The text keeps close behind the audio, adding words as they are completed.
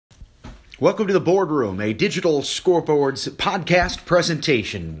Welcome to the Boardroom, a Digital Scoreboards podcast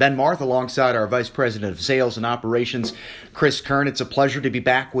presentation. Ben Marth alongside our Vice President of Sales and Operations, Chris Kern. It's a pleasure to be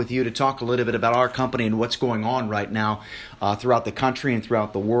back with you to talk a little bit about our company and what's going on right now throughout the country and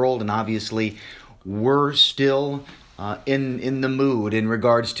throughout the world. And obviously, we're still in the mood in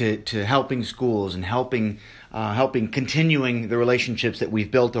regards to helping schools and helping continuing the relationships that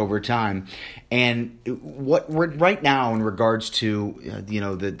we've built over time. And what we're right now in regards to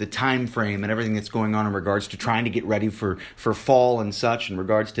the time frame and everything that's going on in regards to trying to get ready for fall and such in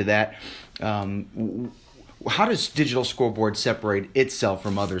regards to that, how does Digital Scoreboard separate itself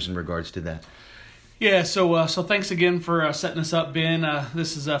from others in regards to that? Yeah, so thanks again for setting us up, Ben.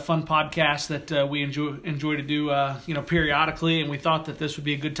 This is a fun podcast that we enjoy to do, periodically, and we thought that this would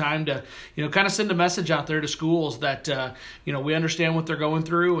be a good time to, kind of send a message out there to schools that, we understand what they're going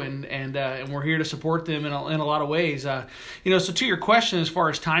through, and we're here to support them in a lot of ways. So to your question, as far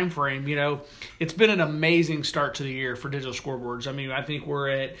as time frame, it's been an amazing start to the year for Digital Scoreboards. I mean, I think we're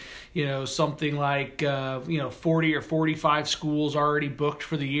at, something like 40 or 45 schools already booked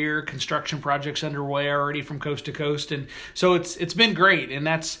for the year, construction projects underway already from coast to coast, and so it's been great, and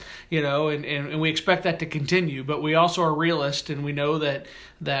that's and we expect that to continue. But we also are realists, and we know that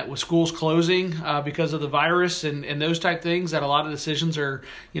with schools closing because of the virus and those type things, that a lot of decisions are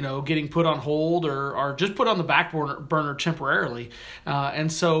getting put on hold or are just put on the back burner temporarily. And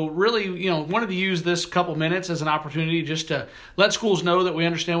so really wanted to use this couple minutes as an opportunity just to let schools know that we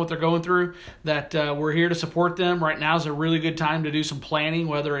understand what they're going through, that we're here to support them. Right now is a really good time to do some planning,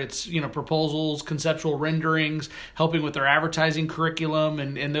 whether it's proposals, conceptual renderings, helping with their advertising curriculum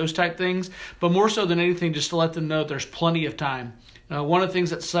and those type things. But more so than anything, just to let them know that there's plenty of time. One of the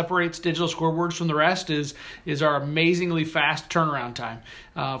things that separates Digital Scoreboards from the rest is our amazingly fast turnaround time.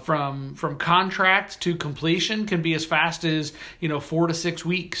 From contract to completion can be as fast as 4 to 6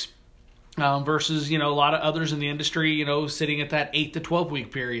 weeks. Versus, a lot of others in the industry, sitting at that 8 to 12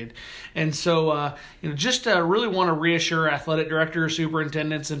 week period. And so, just really want to reassure athletic directors,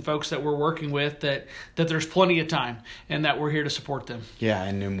 superintendents, and folks that we're working with that there's plenty of time and that we're here to support them. Yeah,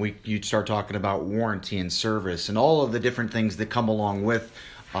 and then you'd start talking about warranty and service and all of the different things that come along with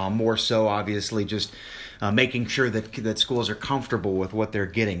more so, obviously, just making sure that schools are comfortable with what they're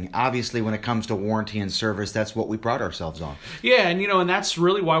getting. Obviously, when it comes to warranty and service, that's what we pride ourselves on. Yeah, and that's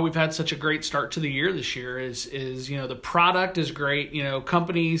really why we've had such a great start to the year this year. Is the product is great.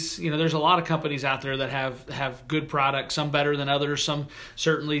 Companies. There's a lot of companies out there that have good products. Some better than others. Some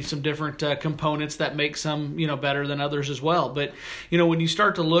certainly some different components that make some better than others as well. But when you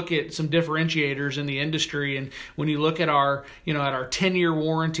start to look at some differentiators in the industry, and when you look at our at our 10-year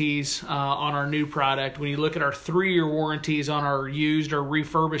warranties on our new product, when you look at our 3-year warranties on our used or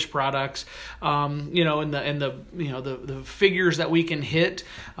refurbished products, and the figures that we can hit,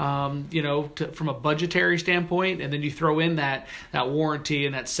 from a budgetary standpoint, and then you throw in that warranty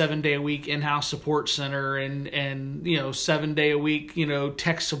and that 7-day-a-week in-house support center and 7-day-a-week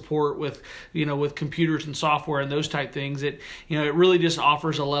tech support with computers and software and those type things, it really just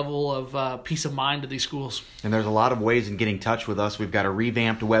offers a level of peace of mind to these schools. And there's a lot of ways in getting in touch with us. We've got a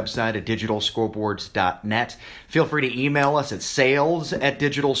revamped website at digitalscoreboards.net. Feel free to email us at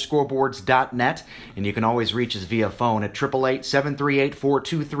sales@digitalscoreboards.net, and you can always reach us via phone at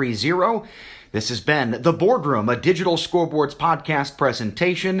 888-738-4230. This has been The Boardroom, a Digital Scoreboards podcast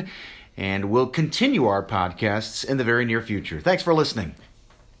presentation, and we'll continue our podcasts in the very near future. Thanks for listening.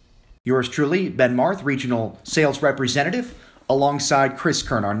 Yours truly, Ben Marth, Regional Sales Representative, alongside Chris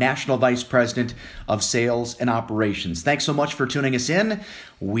Kern, our National Vice President of Sales and Operations. Thanks so much for tuning us in.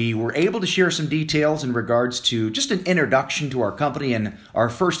 We were able to share some details in regards to just an introduction to our company and our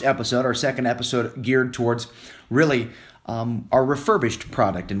second episode geared towards really our refurbished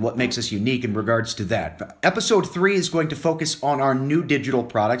product and what makes us unique in regards to that. Episode 3 is going to focus on our new digital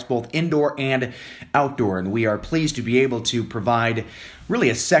products, both indoor and outdoor, and we are pleased to be able to provide really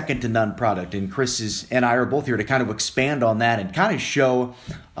a second-to-none product. And Chris and I are both here to kind of expand on that and kind of show,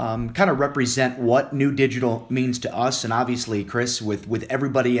 kind of represent what new digital means to us. And obviously, Chris, with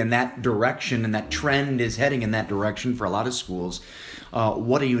everybody in that direction, and that trend is heading in that direction for a lot of schools,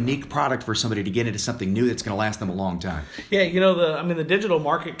 what a unique product for somebody to get into something new that's going to last them a long time. Yeah, the digital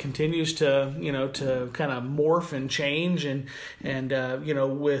market continues to kind of morph and change, and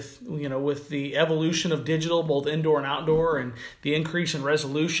with the evolution of digital, both indoor and outdoor, and the increase in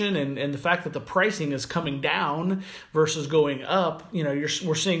resolution, and the fact that the pricing is coming down versus going up,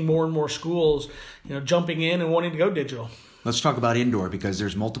 we're seeing more and more schools, jumping in and wanting to go digital. Let's talk about indoor because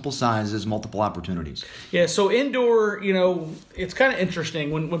there's multiple sizes, multiple opportunities. Yeah, so indoor, it's kind of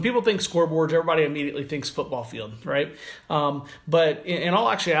interesting. When people think scoreboards, everybody immediately thinks football field, right? But in all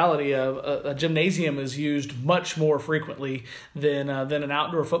actuality, a gymnasium is used much more frequently than an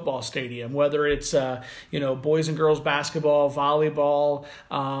outdoor football stadium. Whether it's boys and girls basketball, volleyball,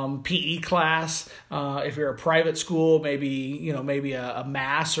 PE class. If you're a private school, maybe a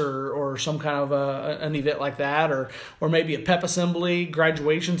mass or some kind of an event like that, or maybe a pep assembly,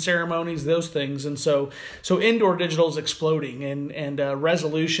 graduation ceremonies, those things. And so indoor digital is exploding, and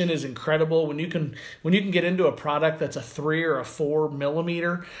resolution is incredible when you can get into a product that's a 3 or a 4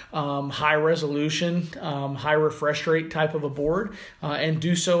 millimeter high resolution, high refresh rate type of a board, and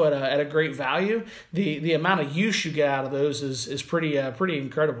do so at a great value. The amount of use you get out of those is pretty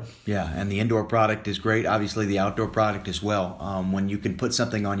incredible. Yeah, and the indoor product is great. Obviously, the outdoor product as well. When you can put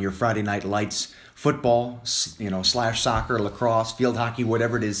something on your Friday night lights, football, / soccer, lacrosse, field hockey,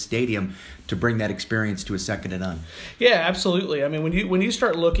 whatever it is, stadium, to bring that experience to a second to none. Yeah, absolutely. I mean, when you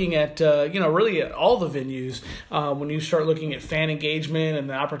start looking at really at all the venues, when you start looking at fan engagement and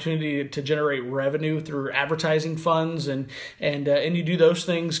the opportunity to generate revenue through advertising funds, and you do those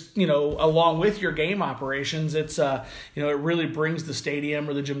things, along with your game operations, it's it really brings the stadium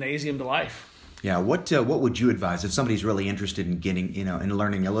or the gymnasium to life. Yeah, what would you advise if somebody's really interested in getting, in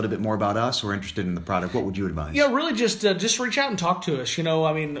learning a little bit more about us or interested in the product? What would you advise? Yeah, really just reach out and talk to us.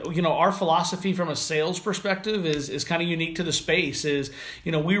 Our philosophy from a sales perspective is kind of unique to the space.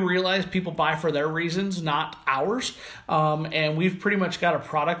 We realize people buy for their reasons, not ours, and we've pretty much got a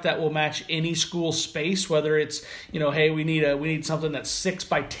product that will match any school space. Whether it's hey, we need something that's 6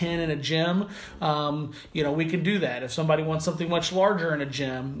 by 10 in a gym, we can do that. If somebody wants something much larger in a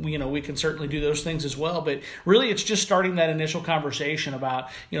gym, we can certainly do those things as well. But really, it's just starting that initial conversation about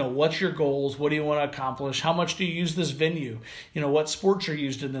what's your goals, what do you want to accomplish, how much do you use this venue, what sports are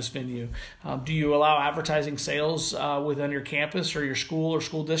used in this venue, do you allow advertising sales within your campus or your school or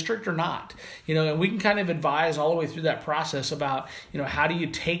school district or not, and we can kind of advise all the way through that process about how do you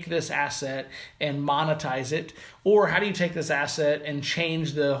take this asset and monetize it, or how do you take this asset and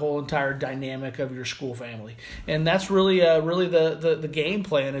change the whole entire dynamic of your school family. And that's really the game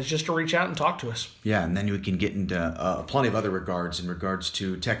plan, is just to reach out and talk to us. Yeah, and then we can get into plenty of other regards in regards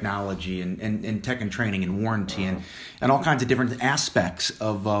to technology and tech and training and warranty and all kinds of different aspects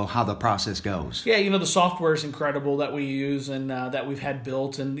of how the process goes. Yeah, the software is incredible that we use and that we've had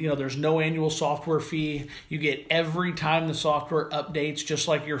built. And, there's no annual software fee. You get every time the software updates, just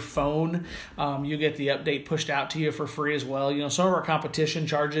like your phone. You get the update pushed out to you for free as well. Some of our competition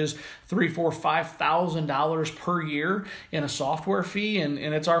charges $3,000, $4,000, $5,000 per year in a software fee, and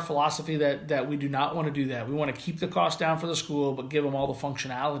it's our philosophy that we do not want to do that. We want to keep the cost down for the school, but give them all the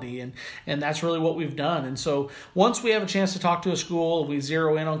functionality, and that's really what we've done. And so once we have a chance to talk to a school, we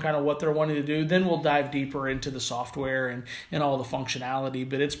zero in on kind of what they're wanting to do, then we'll dive deeper into the software and all the functionality.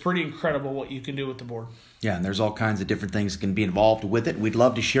 But it's pretty incredible what you can do with the board. Yeah, and there's all kinds of different things that can be involved with it. We'd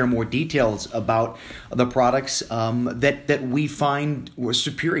love to share more details about the products that we find were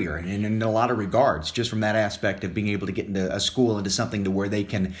superior in a lot of regards, just from that aspect of being able to get into a school, into something to where they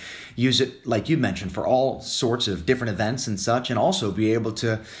can use it, like you mentioned, for all sorts of different events and such, and also be able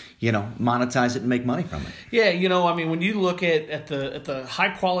to, monetize it and make money from it. Yeah, when you look at the high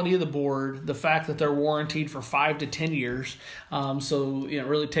quality of the board, the fact that they're warranted for 5 to 10 years, so it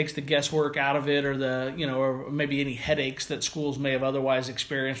really takes the guesswork out of it, or or maybe any headaches that schools may have otherwise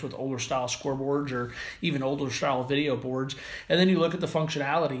experienced with older style scoreboards or even older style video boards. And then you look at the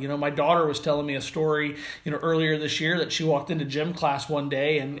functionality. My daughter was telling me a story, earlier this year, that she walked into gym class one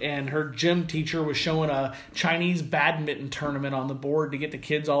day and her gym teacher was showing a Chinese badminton tournament on the board to get the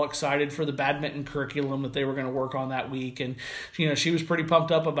kids all excited for the badminton curriculum that they were going to work on that week. And she was pretty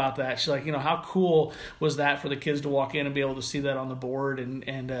pumped up about that. She's like, how cool was that for the kids to walk in and be able to see that on the board and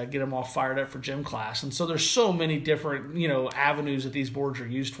get them all fired up for gym class. And so there's so many different avenues that these boards are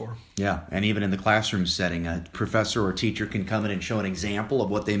used for. Yeah, and even in the classroom setting, a professor or teacher can come in and show an example of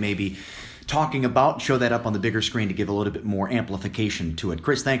what they may be talking about, show that up on the bigger screen to give a little bit more amplification to it.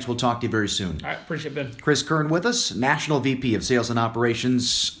 Chris, thanks. We'll talk to you very soon. All right, appreciate it, Ben. Chris Kern with us, National VP of Sales and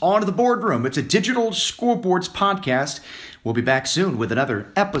Operations, on to the Boardroom. It's a Digital Scoreboards podcast. We'll be back soon with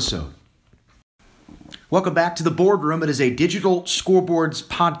another episode. Welcome back to the Boardroom. It is a Digital Scoreboards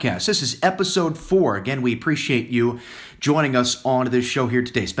podcast. This is episode 4. Again, we appreciate you joining us on this show here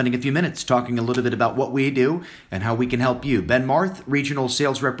today, spending a few minutes talking a little bit about what we do and how we can help you. Ben Marth, Regional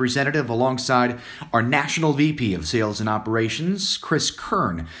Sales Representative, alongside our National VP of Sales and Operations, Chris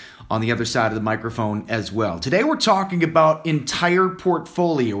Kern, on the other side of the microphone as well. Today we're talking about entire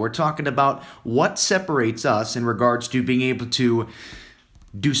portfolio. We're talking about what separates us in regards to being able to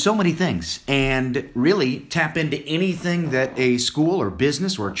do so many things and really tap into anything that a school or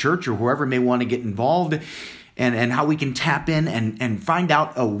business or a church or whoever may want to get involved, and how we can tap in and find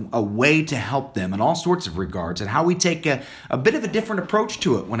out a way to help them in all sorts of regards, and how we take a bit of a different approach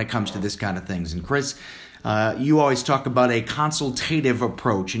to it when it comes to this kind of things. And Chris, you always talk about a consultative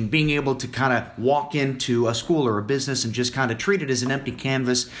approach and being able to kind of walk into a school or a business and just kind of treat it as an empty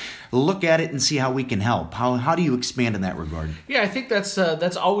canvas, look at it and see how we can help. How do you expand in that regard? Yeah, I think that's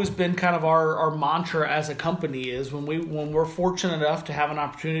always been kind of our mantra as a company, is when we're fortunate enough to have an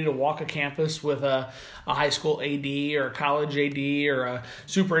opportunity to walk a campus with a high school AD or a college AD or a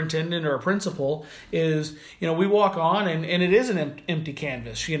superintendent or a principal, is, we walk on and it is an empty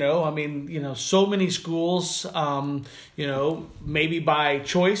canvas. So many schools, maybe by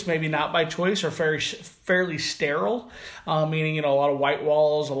choice, maybe not by choice, are fairly sterile, meaning, a lot of white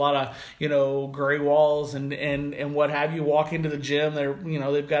walls, a lot of, gray walls and what have you. Walk into the gym,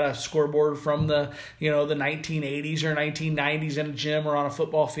 they've got a scoreboard from the 1980s or 1990s in a gym or on a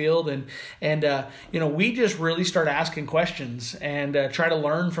football field. And we just really start asking questions and try to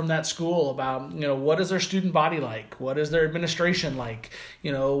learn from that school about, what is their student body like? What is their administration like?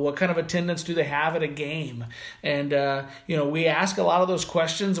 What kind of attendance do they have at a game? And, we ask a lot of those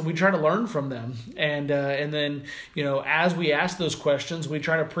questions and we try to learn from them. And then, as we ask those questions, we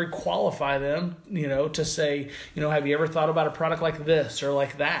try to pre-qualify them, to say, have you ever thought about a product like this or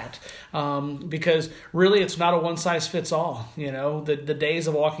like that? Because really it's not a one size fits all. The days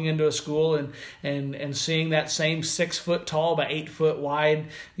of walking into a school and seeing that same 6 foot tall by 8 foot wide,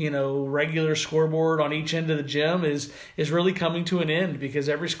 regular scoreboard on each end of the gym is really coming to an end, because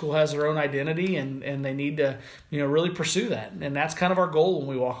every school has their own identity and they need to, really pursue that. And that's kind of our goal when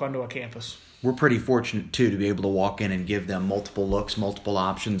we walk onto a campus. We're pretty fortunate, too, to be able to walk in and give them multiple looks, multiple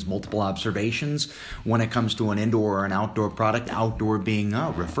options, multiple observations when it comes to an indoor or an outdoor product. Outdoor being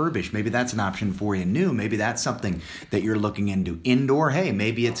refurbished. Maybe that's an option for you new. Maybe that's something that you're looking into. Indoor, hey,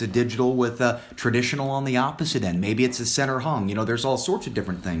 maybe it's a digital with a traditional on the opposite end. Maybe it's a center hung. There's all sorts of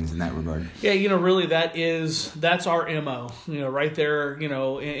different things in that regard. Yeah, really that's our MO, right there,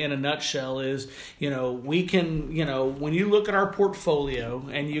 in a nutshell is, we can, when you look at our portfolio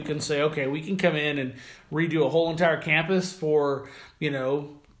and you can say, okay, we can come in and redo a whole entire campus for,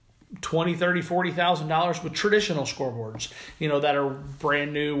 $20,000, $30,000, $40,000 with traditional scoreboards, that are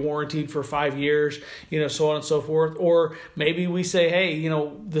brand new, warranted for 5 years, so on and so forth. Or maybe we say, hey,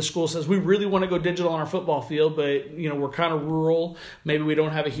 the school says we really want to go digital on our football field, but, we're kind of rural. Maybe we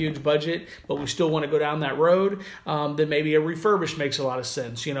don't have a huge budget, but we still want to go down that road. Then maybe a refurbished makes a lot of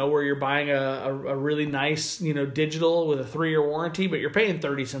sense, where you're buying a really nice, digital with a 3-year warranty, but you're paying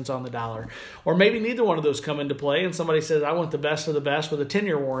 30 cents on the dollar. Or maybe neither one of those come into play and somebody says, I want the best of the best with a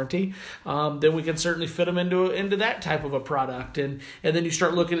 10-year warranty. Then we can certainly fit them into that type of a product. And then you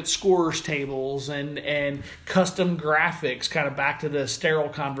start looking at scores tables and custom graphics, kind of back to the sterile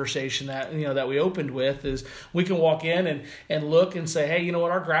conversation that we opened with, is we can walk in and look and say, hey, what,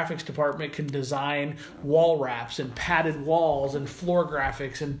 our graphics department can design wall wraps and padded walls and floor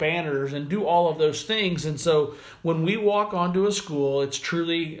graphics and banners and do all of those things. And so when we walk onto a school, it's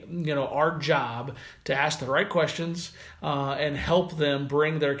truly, our job to ask the right questions and help them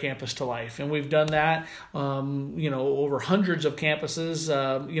bring their campus to life. And we've done that, over hundreds of campuses,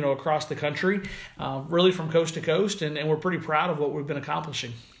 across the country, really from coast to coast. And we're pretty proud of what we've been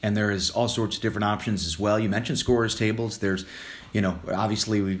accomplishing. And there is all sorts of different options as well. You mentioned scorers tables. There's,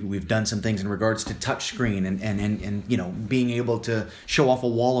 obviously we've done some things in regards to touchscreen and being able to show off a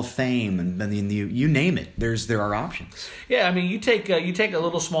wall of fame and you name it. There are options. Yeah, I mean, you take a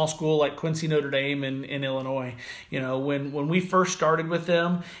little small school like Quincy Notre Dame in Illinois. When we first started with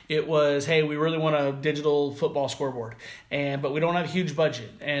them, it was, hey, we really want a digital football scoreboard, but we don't have a huge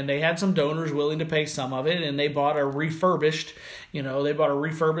budget. And they had some donors willing to pay some of it, and they bought a refurbished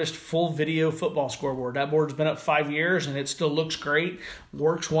full video football scoreboard. That board's been up 5 years and it still looks great,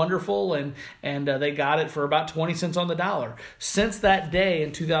 works wonderful, and they got it for about 20 cents on the dollar. Since that day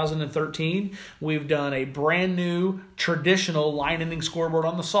in 2013, we've done a brand new traditional line ending scoreboard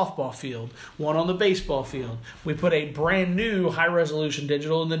on the softball field, one on the baseball field. We put a brand new high resolution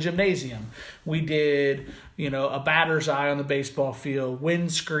digital in the gymnasium. We did a batter's eye on the baseball field,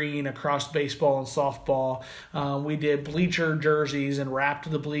 windscreen across baseball and softball. We did bleacher jerseys and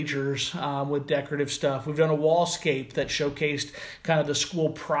wrapped the bleachers with decorative stuff. We've done a wallscape that showcased kind of the school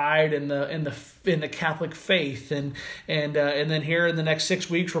pride in the Catholic faith, and then here in the next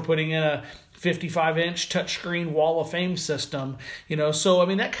 6 weeks we're putting in a 55-inch touchscreen Wall of Fame system. So I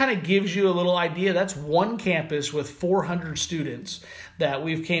mean, that kind of gives you a little idea. That's one campus with 400 students that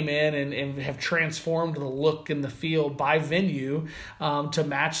we've came in and have transformed the look and the feel by venue to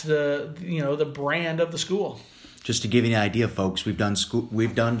match the brand of the school. Just to give you an idea, folks, we've done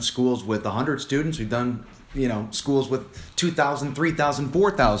schools with 100 students. We've done schools with 2,000, 3,000,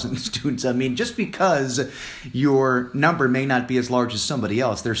 4,000 students. I mean, just because your number may not be as large as somebody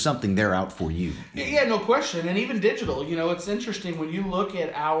else, there's something there out for you. Yeah, no question. And even digital, it's interesting when you look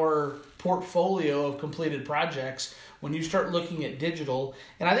at our portfolio of completed projects, when you start looking at digital,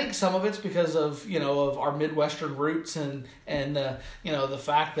 and I think some of it's because of of our Midwestern roots and the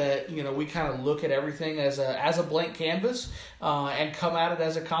fact that we kind of look at everything as a blank canvas and come at it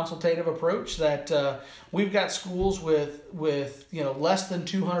as a consultative approach. That we've got schools with less than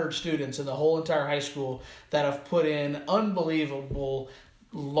 200 students in the whole entire high school that have put in unbelievable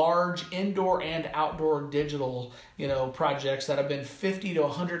large indoor and outdoor digital projects that have been $50,000 to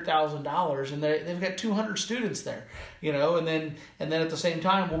 $100,000, and they've got 200 students there, and then at the same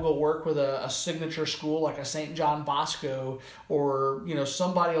time we'll go work with a signature school like a St. John Bosco or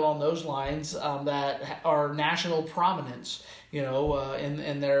somebody along those lines that are national prominence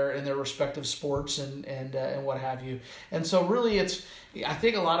in their respective sports and what have you. And so really I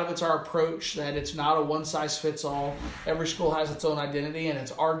think a lot of it's our approach that it's not a one size fits all. Every school has its own identity, and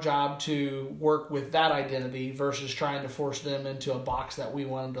it's our job to work with that identity versus trying to force them into a box that we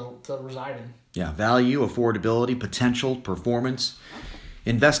want them to reside in. Yeah, value, affordability, potential, performance.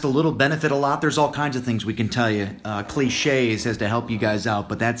 Invest a little, benefit a lot. There's all kinds of things we can tell you, cliches as to help you guys out.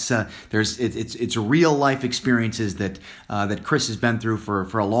 But that's it's real life experiences that Chris has been through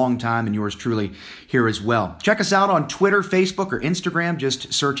for a long time, and yours truly here as well. Check us out on Twitter, Facebook, or Instagram.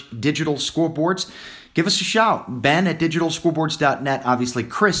 Just search Digital Scoreboards. Give us a shout. Ben at digitalscoreboards.net. Obviously,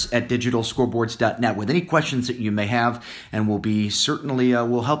 Chris at digitalscoreboards.net with any questions that you may have, and we'll be certainly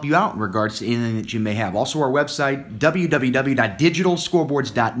will help you out in regards to anything that you may have. Also, our website,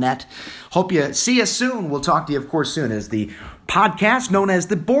 www.digitalscoreboards.net. Hope you see us soon. We'll talk to you, of course, soon as the podcast known as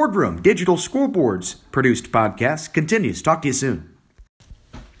The Boardroom, Digital Scoreboards produced podcast continues. Talk to you soon.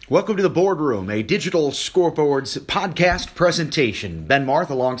 Welcome to The Boardroom, a Digital Scoreboards podcast presentation. Ben Marth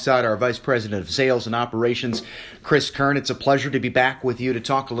alongside our Vice President of Sales and Operations, Chris Kern. It's a pleasure to be back with you to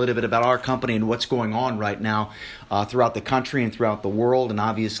talk a little bit about our company and what's going on right now throughout the country and throughout the world. And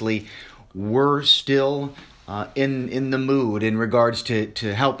obviously, we're still in the mood in regards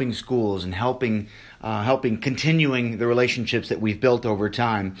to helping schools and helping continuing the relationships that we've built over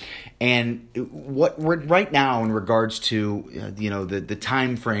time. And what we're right now in regards to the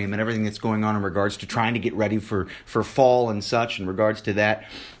time frame and everything that's going on in regards to trying to get ready for fall and such in regards to that,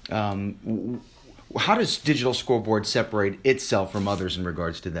 how does Digital Scoreboard separate itself from others in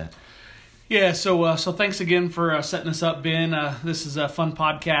regards to that? Yeah, so thanks again for setting us up, Ben. This is a fun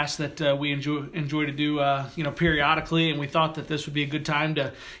podcast that we enjoy to do, periodically, and we thought that this would be a good time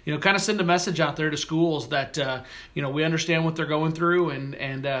to, kind of send a message out there to schools that, we understand what they're going through,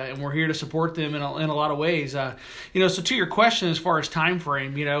 and we're here to support them in a lot of ways. So to your question, as far as time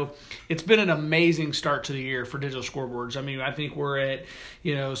frame, it's been an amazing start to the year for Digital Scoreboards. I mean, I think we're at,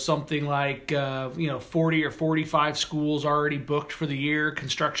 something like 40 or 45 schools already booked for the year,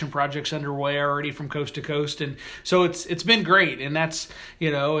 construction projects underway already from coast to coast, and so it's been great, and that's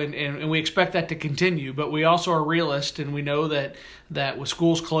and we expect that to continue. But we also are realists, and we know that with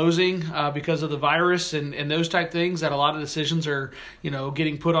schools closing because of the virus and those type things, that a lot of decisions are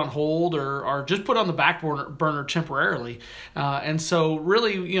getting put on hold or are just put on the back burner temporarily. And so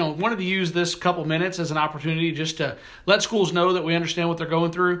really wanted to use this couple minutes as an opportunity just to let schools know that we understand what they're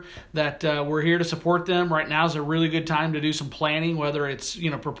going through, that we're here to support them. Right now is a really good time to do some planning, whether it's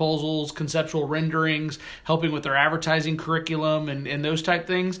proposals, conceptual renderings, helping with their advertising curriculum and those type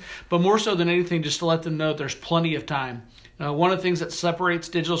things. But more so than anything, just to let them know that there's plenty of time. One of the things that separates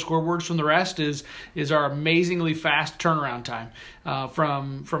Digital Scoreboards from the rest is our amazingly fast turnaround time.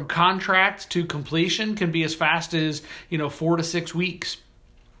 From contract to completion can be as fast as 4 to 6 weeks.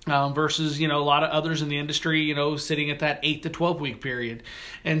 Versus a lot of others in the industry sitting at that 8 to 12 week period.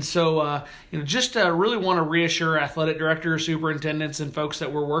 And so just really want to reassure athletic directors, superintendents, and folks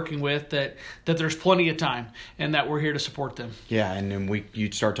that we're working with that there's plenty of time and that we're here to support them. Yeah, and then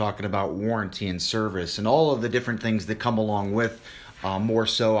you start talking about warranty and service and all of the different things that come along with more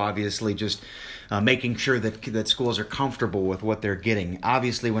so obviously just making sure that schools are comfortable with what they're getting.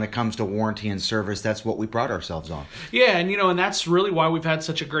 Obviously, when it comes to warranty and service, that's what we pride ourselves on. Yeah, and that's really why we've had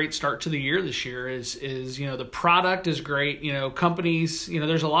such a great start to the year this year. Is the product is great. Companies.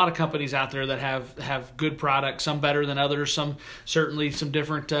 There's a lot of companies out there that have good products. Some better than others. Some certainly some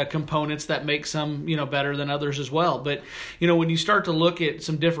different components that make some better than others as well. But when you start to look at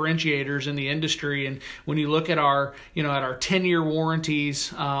some differentiators in the industry, and when you look at our 10-year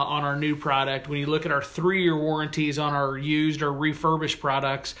warranties on our new product, when you look at our 3-year warranties on our used or refurbished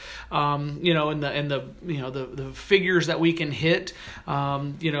products, and the figures that we can hit,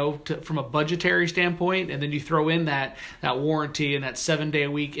 from a budgetary standpoint, and then you throw in that warranty and that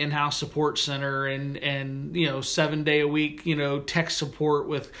 7-day-a-week in-house support center and 7-day-a-week tech support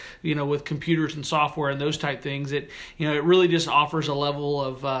with computers and software and those type things, it really just offers a level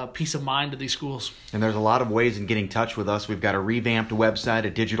of peace of mind to these schools. And there's a lot of ways in getting in touch with us. We've got a revamped website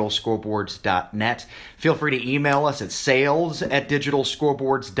at digitalscoreboards.net. Feel free to email us at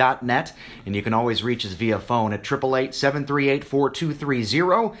sales@digitalscoreboards.net, and you can always reach us via phone at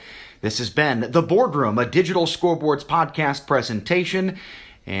 888-738-4230. This has been The Boardroom, a Digital Scoreboards podcast presentation,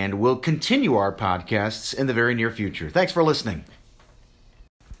 and we'll continue our podcasts in the very near future. Thanks for listening.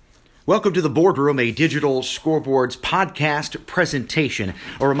 Welcome to The Boardroom, a Digital Scoreboards podcast presentation.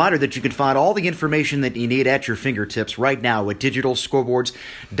 A reminder that you can find all the information that you need at your fingertips right now at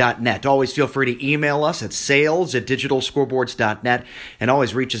digitalscoreboards.net. Always feel free to email us at sales@digitalscoreboards.net, and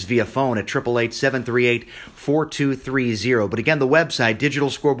always reach us via phone at 888-738-4230. But again, the website,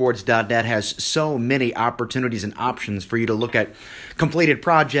 digitalscoreboards.net, has so many opportunities and options for you to look at completed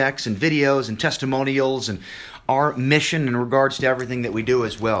projects and videos and testimonials and our mission in regards to everything that we do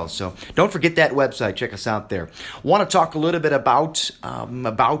as well. So don't forget that website. Check us out there. Want to talk a little bit about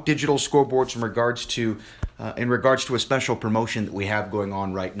Digital Scoreboards in regards to a special promotion that we have going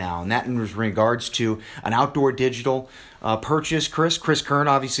on right now, and that in regards to an outdoor digital purchase. Chris Kern,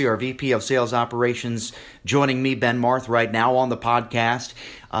 obviously our VP of Sales Operations, joining me, Ben Marth, right now on the podcast.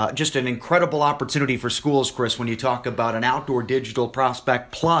 Just an incredible opportunity for schools, Chris, when you talk about an outdoor digital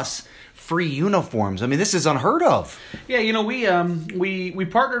prospect plus free uniforms. I mean, this is unheard of. Yeah, we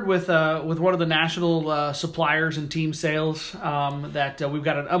partnered with one of the national suppliers and team sales that we've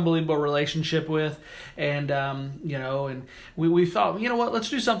got an unbelievable relationship with, and we thought, let's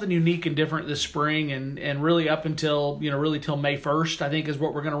do something unique and different this spring, and really up until till May 1st, I think, is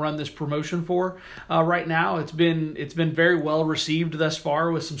what we're going to run this promotion for. Right now, it's been very well received thus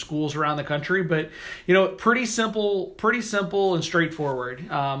far with some schools around the country, but pretty simple and straightforward.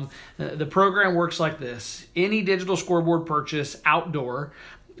 The program works like this. Any digital scoreboard purchase outdoor,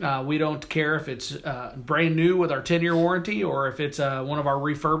 we don't care if it's brand new with our 10-year warranty or if it's one of our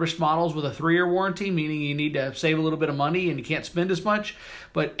refurbished models with a 3-year warranty, meaning you need to save a little bit of money and you can't spend as much.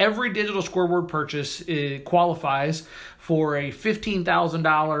 But every digital scoreboard purchase qualifies for a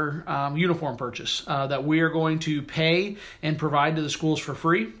 $15,000 uniform purchase that we are going to pay and provide to the schools for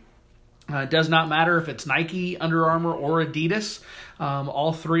free. It does not matter if it's Nike, Under Armour, or Adidas.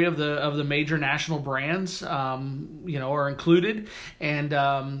 All three of the major national brands, are included, and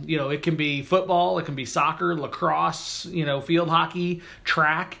it can be football, it can be soccer, lacrosse, field hockey,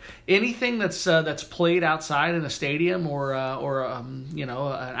 track, anything that's played outside in a stadium or an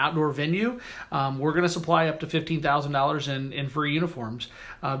outdoor venue. We're going to supply up to $15,000 in free uniforms.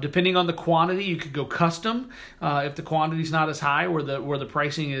 Depending on the quantity, you could go custom if the quantity is not as high, where the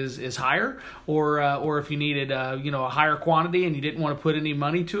pricing is higher, or if you needed a higher quantity and you didn't want to put any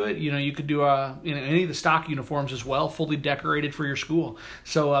money to it, you could do any of the stock uniforms as well, fully decorated for your school.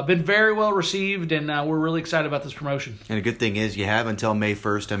 So been very well received, and we're really excited about this promotion. And the good thing is you have until May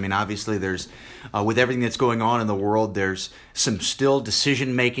 1st. I mean, obviously there's with everything that's going on in the world, there's some still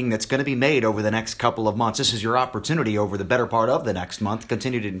decision making that's going to be made over the next couple of months. This is your opportunity over the better part of the next month.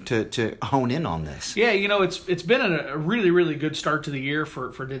 Continue to hone in on this. Yeah, it's been a really, really good start to the year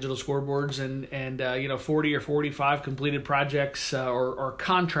for digital scoreboards, and 40 or 45 completed projects or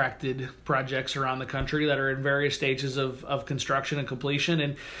contracted projects around the country that are in various stages of construction and completion.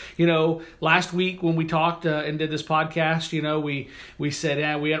 And last week when we talked and did this podcast, we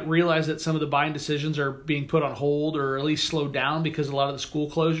said we realized that some of the buying decisions are being put on hold or at least slowed down because of a lot of the school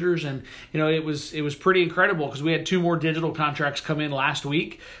closures. And it was pretty incredible because we had 2 more digital contracts come in last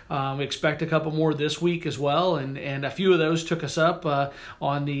week. We expect a couple more this week as well, and a few of those took us up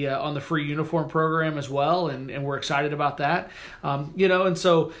on the free uniform program as well, and we're excited about that. And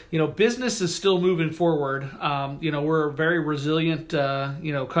so, business is still moving forward. We're a very resilient,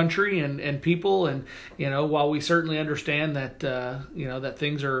 country and people. And, while we certainly understand that, that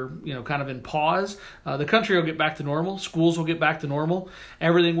things are, kind of in pause, the country will get back to normal. Schools will get back to normal.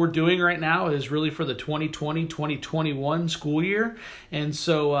 Everything we're doing right now is really for the 2020-2021 school year. And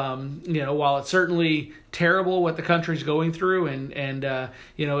so, while it's certainly terrible what the country's going through and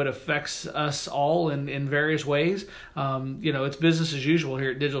it affects us all in various ways, it's business as usual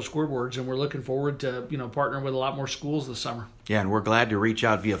here at Digital Scoreboards, and we're looking forward to, partnering with a lot more schools this summer. Yeah, and we're glad to reach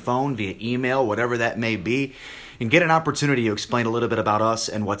out via phone, via email, whatever that may be, and get an opportunity to explain a little bit about us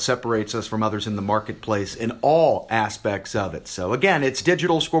and what separates us from others in the marketplace in all aspects of it. So again, it's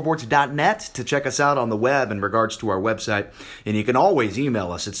digitalscoreboards.net to check us out on the web in regards to our website. And you can always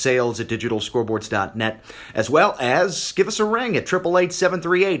email us at sales@digitalscoreboards.net, as well as give us a ring at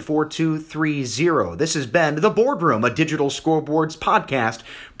 888-738-4230. This has been The Boardroom, a Digital Scoreboards podcast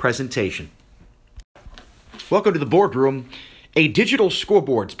presentation. Welcome to The Boardroom, a Digital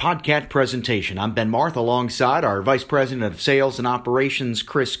Scoreboards podcast presentation. I'm Ben Marth alongside our Vice President of Sales and Operations,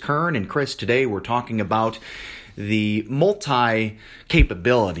 Chris Kern. And Chris, today we're talking about the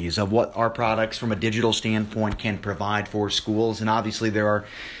multi-capabilities of what our products from a digital standpoint can provide for schools. And obviously there are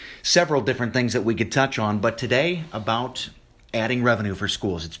several different things that we could touch on, but today about adding revenue for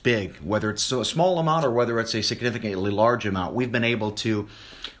schools. It's big, whether it's a small amount or whether it's a significantly large amount. We've been able to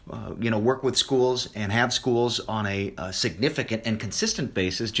work with schools and have schools on a significant and consistent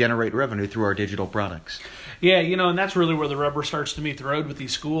basis generate revenue through our digital products. Yeah, and that's really where the rubber starts to meet the road with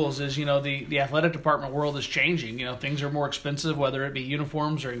these schools is, the athletic department world is changing. Things are more expensive, whether it be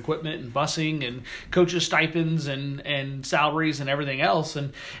uniforms or equipment and busing and coaches' stipends and salaries and everything else.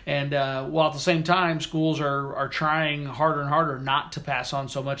 And while at the same time, schools are trying harder and harder not to pass on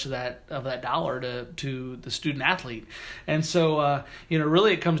so much of that dollar to the student athlete. And so,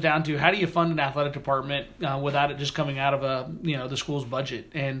 really it comes down to how do you fund an athletic department without it just coming out of the school's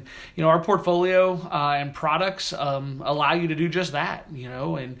budget. And, our portfolio and products allow you to do just that,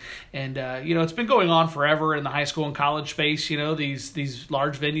 and it's been going on forever in the high school and college space. These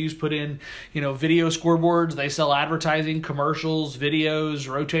large venues put in, video scoreboards. They sell advertising, commercials, videos,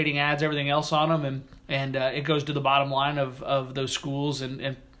 rotating ads, everything else on them. And it goes to the bottom line of those schools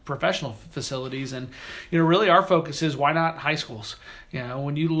and professional facilities. And, really our focus is why not high schools?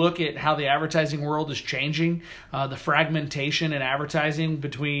 When you look at how the advertising world is changing, the fragmentation in advertising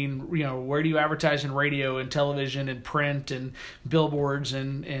between, where do you advertise in radio and television and print and billboards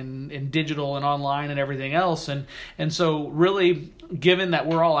and digital and online and everything else. And so really, given that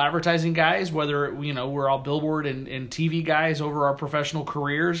we're all advertising guys, whether, we're all billboard and TV guys over our professional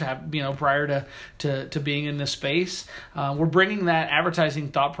careers, prior to being in this space, we're bringing that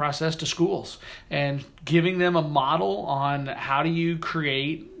advertising thought process to schools and giving them a model on how do you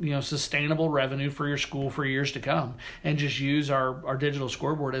create, sustainable revenue for your school for years to come, and just use our digital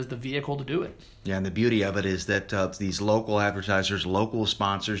scoreboard as the vehicle to do it. Yeah, and the beauty of it is that these local advertisers, local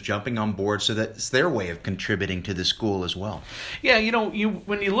sponsors jumping on board, so that it's their way of contributing to the school as well. Yeah,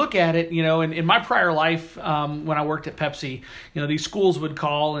 when you look at it, in my prior life, when I worked at Pepsi, these schools would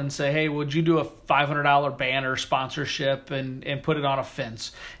call and say, hey, would you do a $500 banner sponsorship and put it on a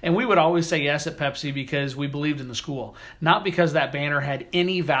fence? And we would always say yes at Pepsi because we believed in the school, not because that banner had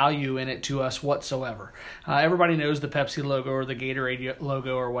any value in it to us whatsoever. Everybody knows the Pepsi logo or the Gatorade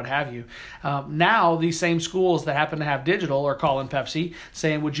logo or what have you. Now, these same schools that happen to have digital are calling Pepsi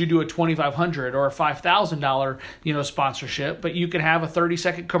saying, would you do a $2,500 or a $5,000, sponsorship, but you can have a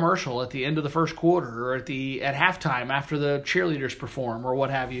 30-second commercial at the end of the first quarter or at halftime after the cheerleaders perform or what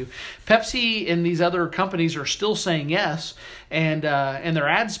have you. Pepsi and these other companies are still saying yes, and their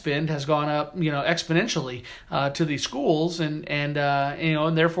ad spend has gone up, exponentially to these schools, and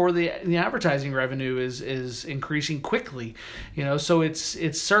therefore the advertising revenue is increasing quickly. So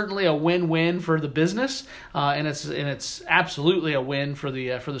it's certainly a win-win for the business, and it's absolutely a win for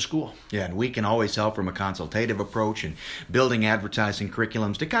the school. Yeah, and we can always help from a consultative approach and building advertising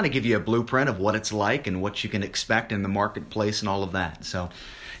curriculums to kind of give you a blueprint of what it's like and what you can expect in the marketplace and all of that. So.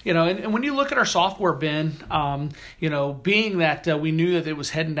 And when you look at our software, Ben, being that we knew that it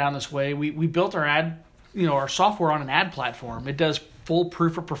was heading down this way, we built our our software on an ad platform. It does full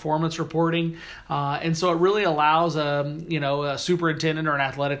proof of performance reporting. And so it really allows a superintendent or an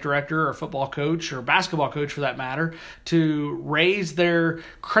athletic director or a football coach or basketball coach for that matter to raise their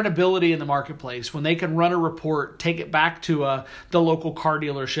credibility in the marketplace when they can run a report, take it back to the local car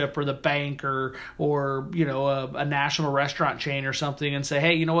dealership or the bank or a national restaurant chain or something and say,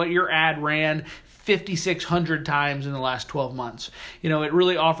 hey, you know what, your ad ran 5,600 times in the last 12 months. It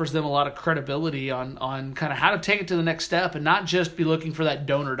really offers them a lot of credibility on kind of how to take it to the next step and not just be looking for that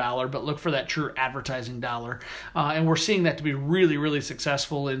donor dollar, but look for that true advertising dollar. And we're seeing that to be really, really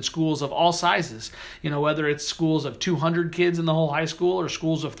successful in schools of all sizes. Whether it's schools of 200 kids in the whole high school or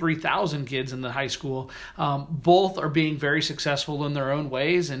schools of 3,000 kids in the high school, both are being very successful in their own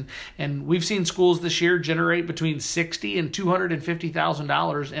ways. And we've seen schools this year generate between $60,000 and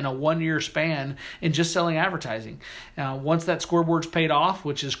 $250,000 in a 1-year span in just selling advertising. Once that scoreboard's paid off,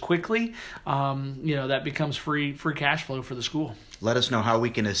 which is quickly, that becomes free cash flow for the school. Let us know how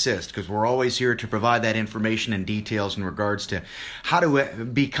we can assist, because we're always here to provide that information and details in regards to how to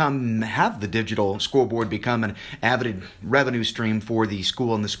have the digital scoreboard become an avid revenue stream for the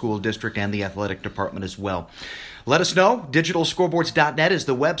school and the school district and the athletic department as well. Let us know. DigitalScoreboards.net is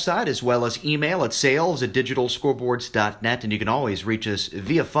the website, as well as email at sales@digitalscoreboards.net. And you can always reach us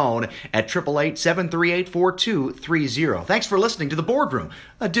via phone at 888-738-4230. Thanks for listening to The Boardroom,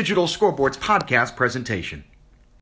 a Digital Scoreboards podcast presentation.